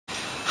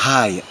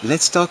Hi,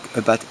 let's talk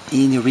about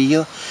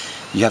INReAL.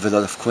 You have a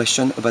lot of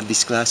questions about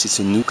this class. It's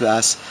a new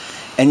class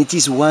and it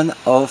is one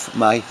of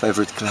my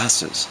favorite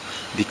classes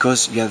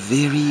because you have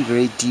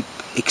very deep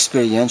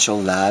experiential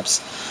labs.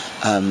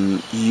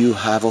 You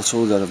have also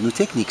a lot of new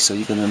techniques, so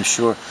you're going to, I'm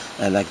sure,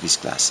 like this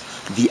class.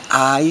 The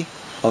I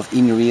of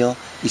INReAL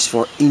is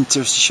for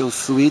interstitial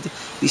fluid,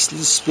 this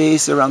little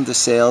space around the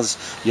cells.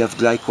 You have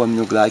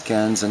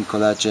glycosaminoglycans and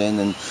collagen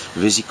and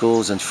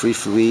vesicles and free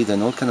fluid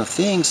and all kind of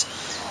things.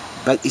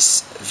 But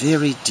it's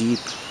very deep.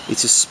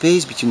 It's a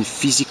space between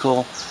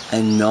physical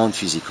and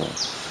non-physical.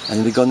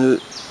 And we're going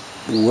to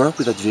work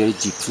with that very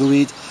deep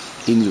fluid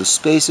in those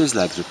spaces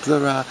like the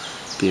pleura,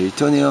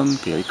 peritoneum,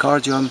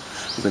 pericardium.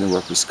 We're going to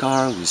work with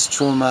scar, with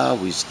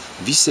stroma, with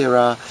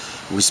viscera,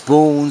 with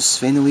bones,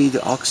 sphenoid,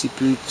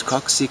 occiput,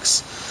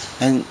 coccyx.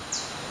 And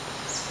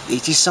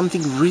it is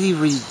something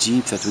really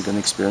deep that we're going to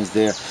experience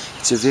there.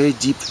 It's a very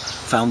deep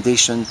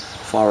foundation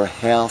for our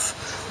health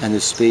and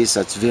a space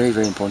that's very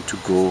important to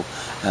go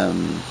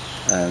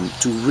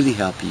to really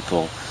help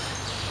people.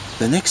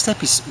 The next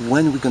step is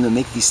when we're going to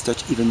make this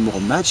touch even more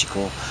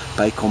magical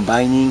by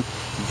combining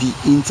the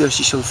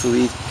interstitial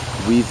fluid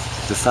with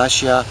the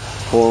fascia,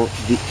 or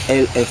the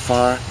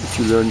LFR, if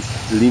you learn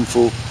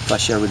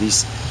lympho-fascia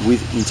release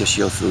with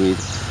interstitial fluid,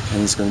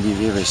 and it's going to be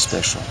very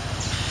special.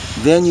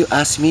 Then you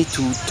asked me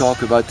to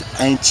talk about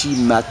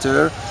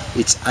antimatter.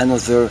 It's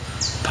another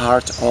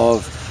part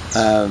of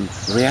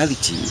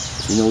reality.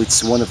 You know,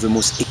 it's one of the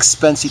most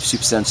expensive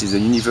substances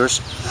in the universe,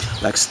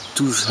 like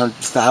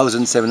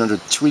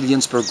 2,700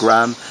 trillions per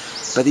gram.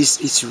 But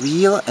it's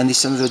real, and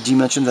it's another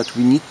dimension that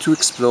we need to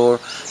explore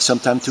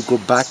sometime to go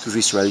back to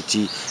this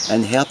reality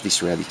and help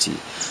this reality.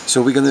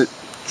 So we're going to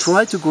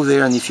try to go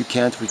there, and if you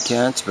can't, we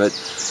can't. But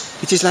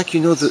it is like, you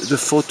know, the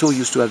photo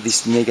used to have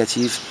this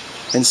negative,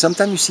 and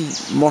sometimes you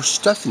see more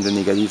stuff in the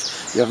negative.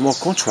 You have more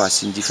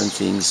contrast in different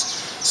things.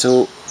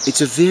 So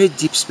it's a very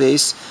deep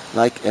space,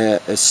 like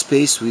a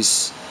space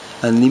with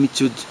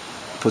unlimited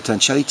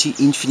potentiality,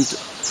 infinite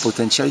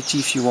potentiality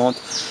if you want.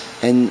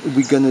 And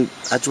we're going to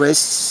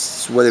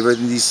address whatever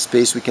in this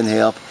space we can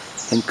help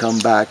and come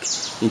back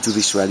into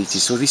this reality.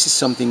 So this is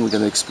something we're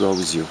going to explore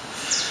with you.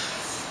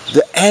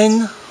 The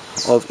N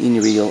of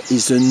INReAL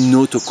is the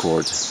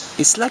notochord.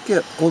 It's like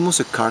almost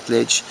a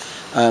cartilage.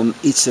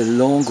 It's a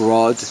long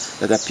rod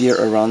that appears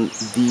around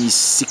the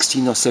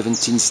 16th or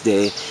 17th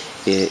day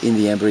in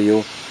the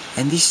embryo.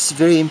 And this is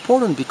very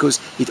important because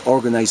it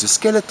organizes the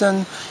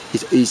skeleton,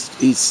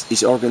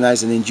 it's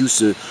organized and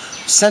induces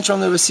the central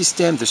nervous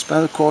system, the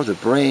spinal cord, the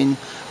brain,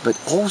 but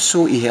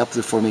also it helps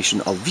the formation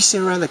of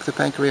viscera like the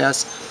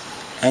pancreas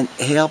and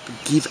help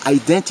give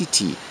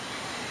identity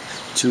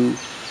to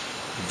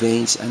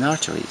veins and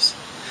arteries.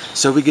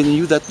 So we're going to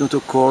use that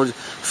notochord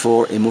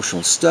for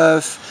emotional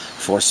stuff,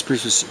 for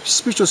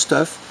spiritual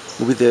stuff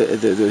with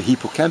the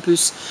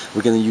hippocampus.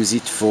 We're going to use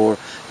it for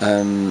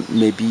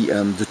maybe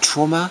the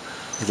trauma,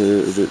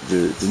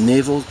 the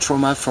navel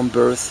trauma from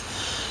birth.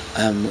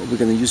 We're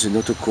going to use the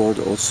notochord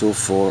also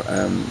for,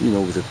 you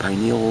know, with the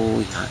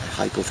pineal,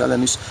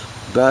 hypothalamus.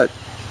 But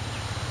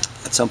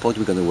at some point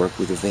we're going to work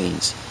with the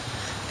veins.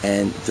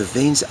 And the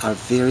veins are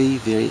very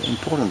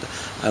important.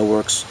 I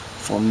worked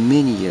for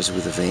many years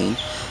with the vein,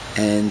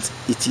 and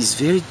it is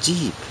very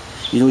deep.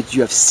 You know,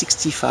 you have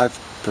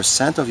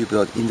 65% of your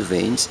blood in the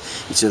veins.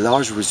 It's a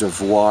large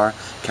reservoir,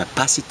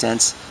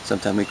 capacitance,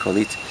 sometimes we call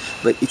it,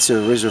 but it's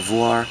a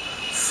reservoir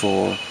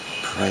for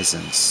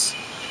presence,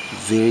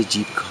 very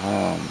deep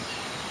calm,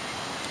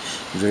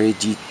 very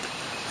deep,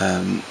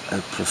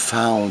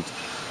 profound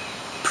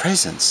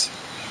presence.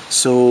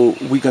 So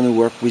we're going to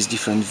work with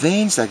different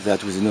veins like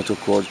that with the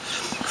notochord.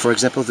 For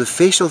example, the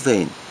facial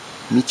vein,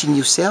 meeting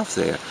yourself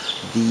there,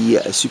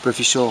 the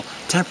superficial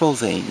temporal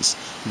veins,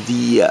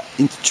 the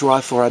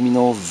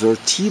intraforaminal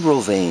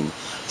vertebral vein,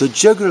 the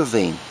jugular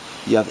vein.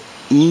 You have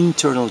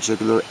internal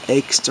jugular,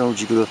 external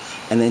jugular,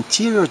 and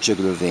anterior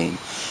jugular vein.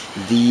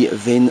 The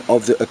vein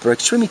of the upper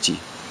extremity.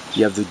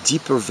 You have the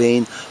deeper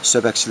vein,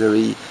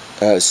 subaxillary,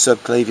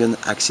 subclavian,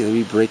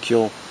 axillary,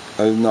 brachial,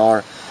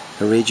 ulnar,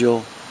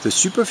 radial. The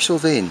superficial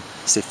vein,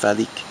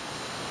 cephalic,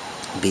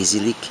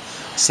 basilic.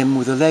 Same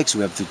with the legs.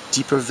 We have the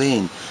deeper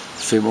vein,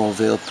 femoral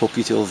vein,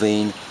 popliteal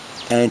vein,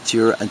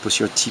 anterior and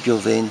posterior tibial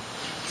vein,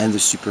 and the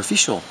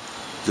superficial,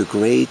 the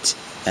great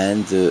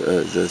and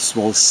the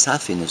small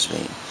saphenous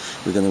vein.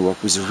 We're going to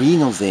work with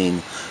renal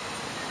vein,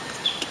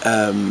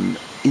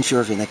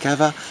 inferior vena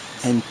cava,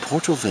 and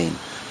portal vein,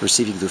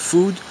 receiving the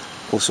food,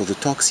 also the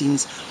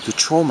toxins, the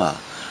trauma,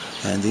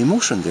 and the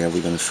emotion there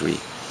we're going to free.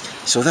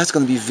 So that's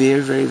going to be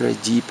very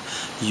deep.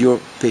 Your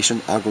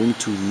patients are going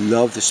to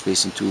love the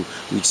space into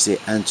which they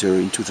enter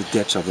into the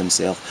depths of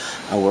themselves.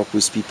 I work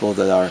with people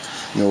that are,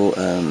 you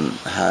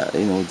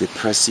know,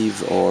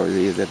 depressive, or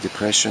they have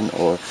depression,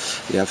 or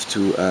they have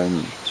to.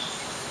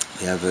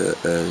 They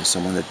have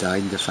someone that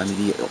died in the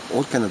family,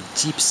 all kind of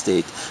deep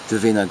state. The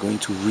vein are going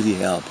to really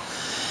help.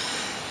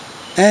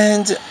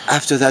 And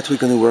after that, we're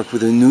going to work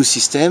with a new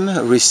system,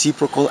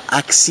 reciprocal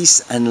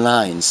axis and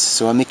lines.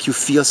 So I make you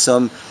feel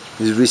some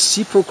the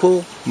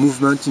reciprocal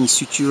movement in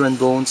suture and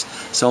bones.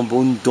 Some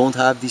bones don't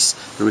have this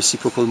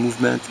reciprocal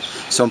movement.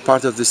 Some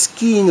part of the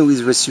skin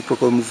with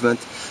reciprocal movement.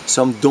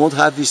 Some don't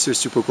have this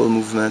reciprocal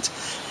movement.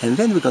 And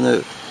then we're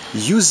going to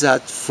use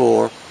that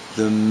for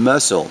the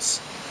muscles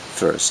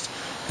first.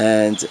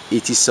 And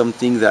it is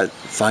something that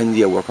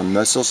finally I work on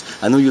muscles.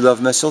 I know you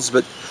love muscles,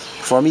 but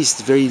for me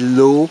it's very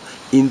low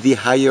in the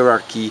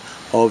hierarchy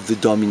of the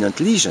dominant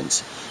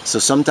lesions. So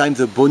sometimes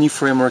the bony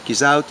framework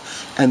is out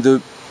and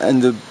the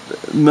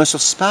muscle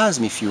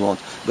spasm, if you want,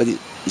 but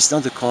it's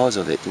not the cause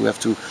of it. We have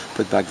to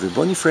put back the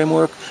bony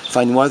framework,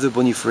 find why the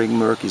bony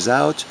framework is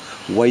out,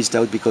 why it's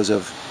out because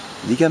of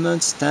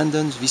ligaments,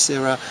 tendons,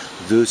 viscera,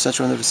 the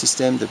central nervous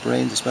system, the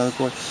brain, the spinal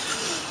cord,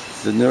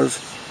 the nerve.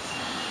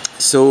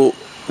 So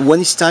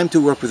when it's time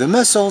to work with the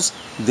muscles,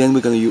 then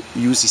we're going to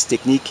use this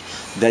technique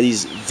that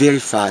is very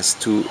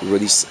fast to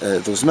release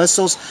those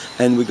muscles,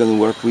 and we're going to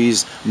work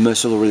with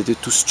muscle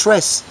related to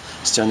stress.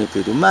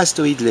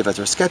 Sternocleidomastoid,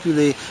 levator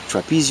scapulae,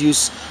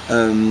 trapezius,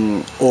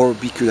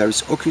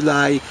 orbicularis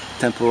oculi,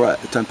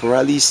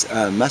 temporalis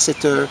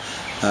masseter,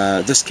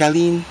 the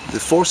scalene, the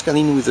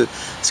forescalene with the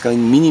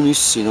scalene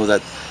minimus, you know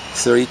that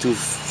 30 to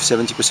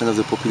 70% of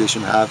the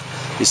population have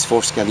this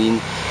forescalene,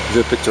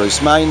 the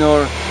pectoralis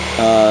minor,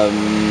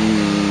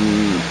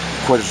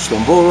 quadratus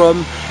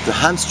lumborum, the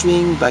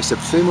hamstring,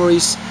 biceps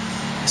femoris,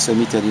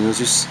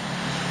 semitendinosus,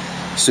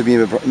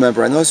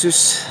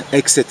 submembranosus,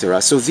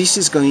 etc. So this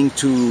is going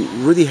to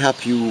really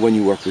help you when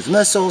you work with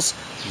muscles.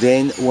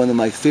 Then one of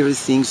my favorite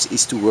things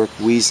is to work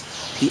with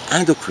the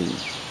endocrine,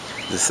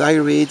 the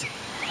thyroid.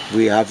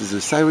 We have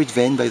the thyroid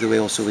vein, by the way,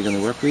 also we're going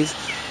to work with,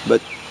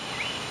 but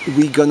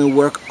we're going to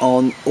work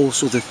on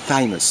also the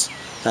thymus.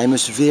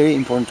 Thymus, very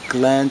important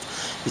gland.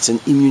 It's an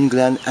immune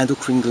gland,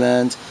 endocrine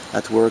gland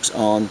that works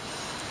on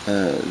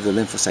the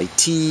lymphocyte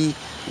T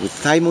with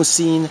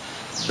thymosin.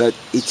 But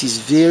it is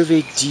very,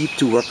 very deep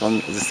to work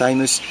on the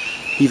thymus.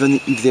 Even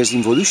if there's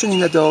involution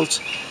in adults,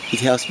 it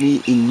helps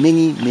me in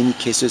many, many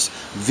cases.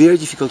 Very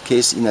difficult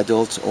case in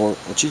adults or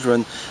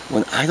children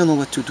when I don't know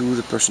what to do.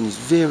 The person is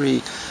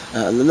very,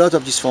 a lot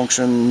of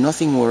dysfunction,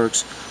 nothing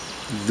works.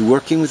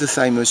 Working with the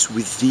thymus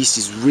with this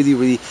is really,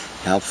 really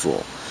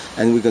helpful.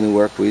 And we're going to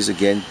work with,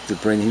 again, the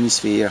brain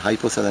hemisphere,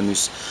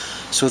 hypothalamus.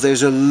 So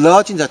there's a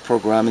lot in that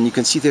program, and you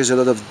can see there's a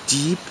lot of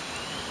deep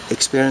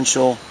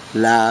experiential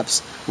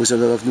labs with a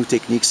lot of new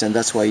techniques, and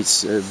that's why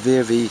it's a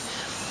very, very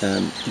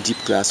deep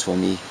class for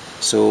me.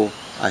 So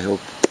I hope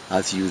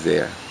I'll see you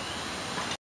there.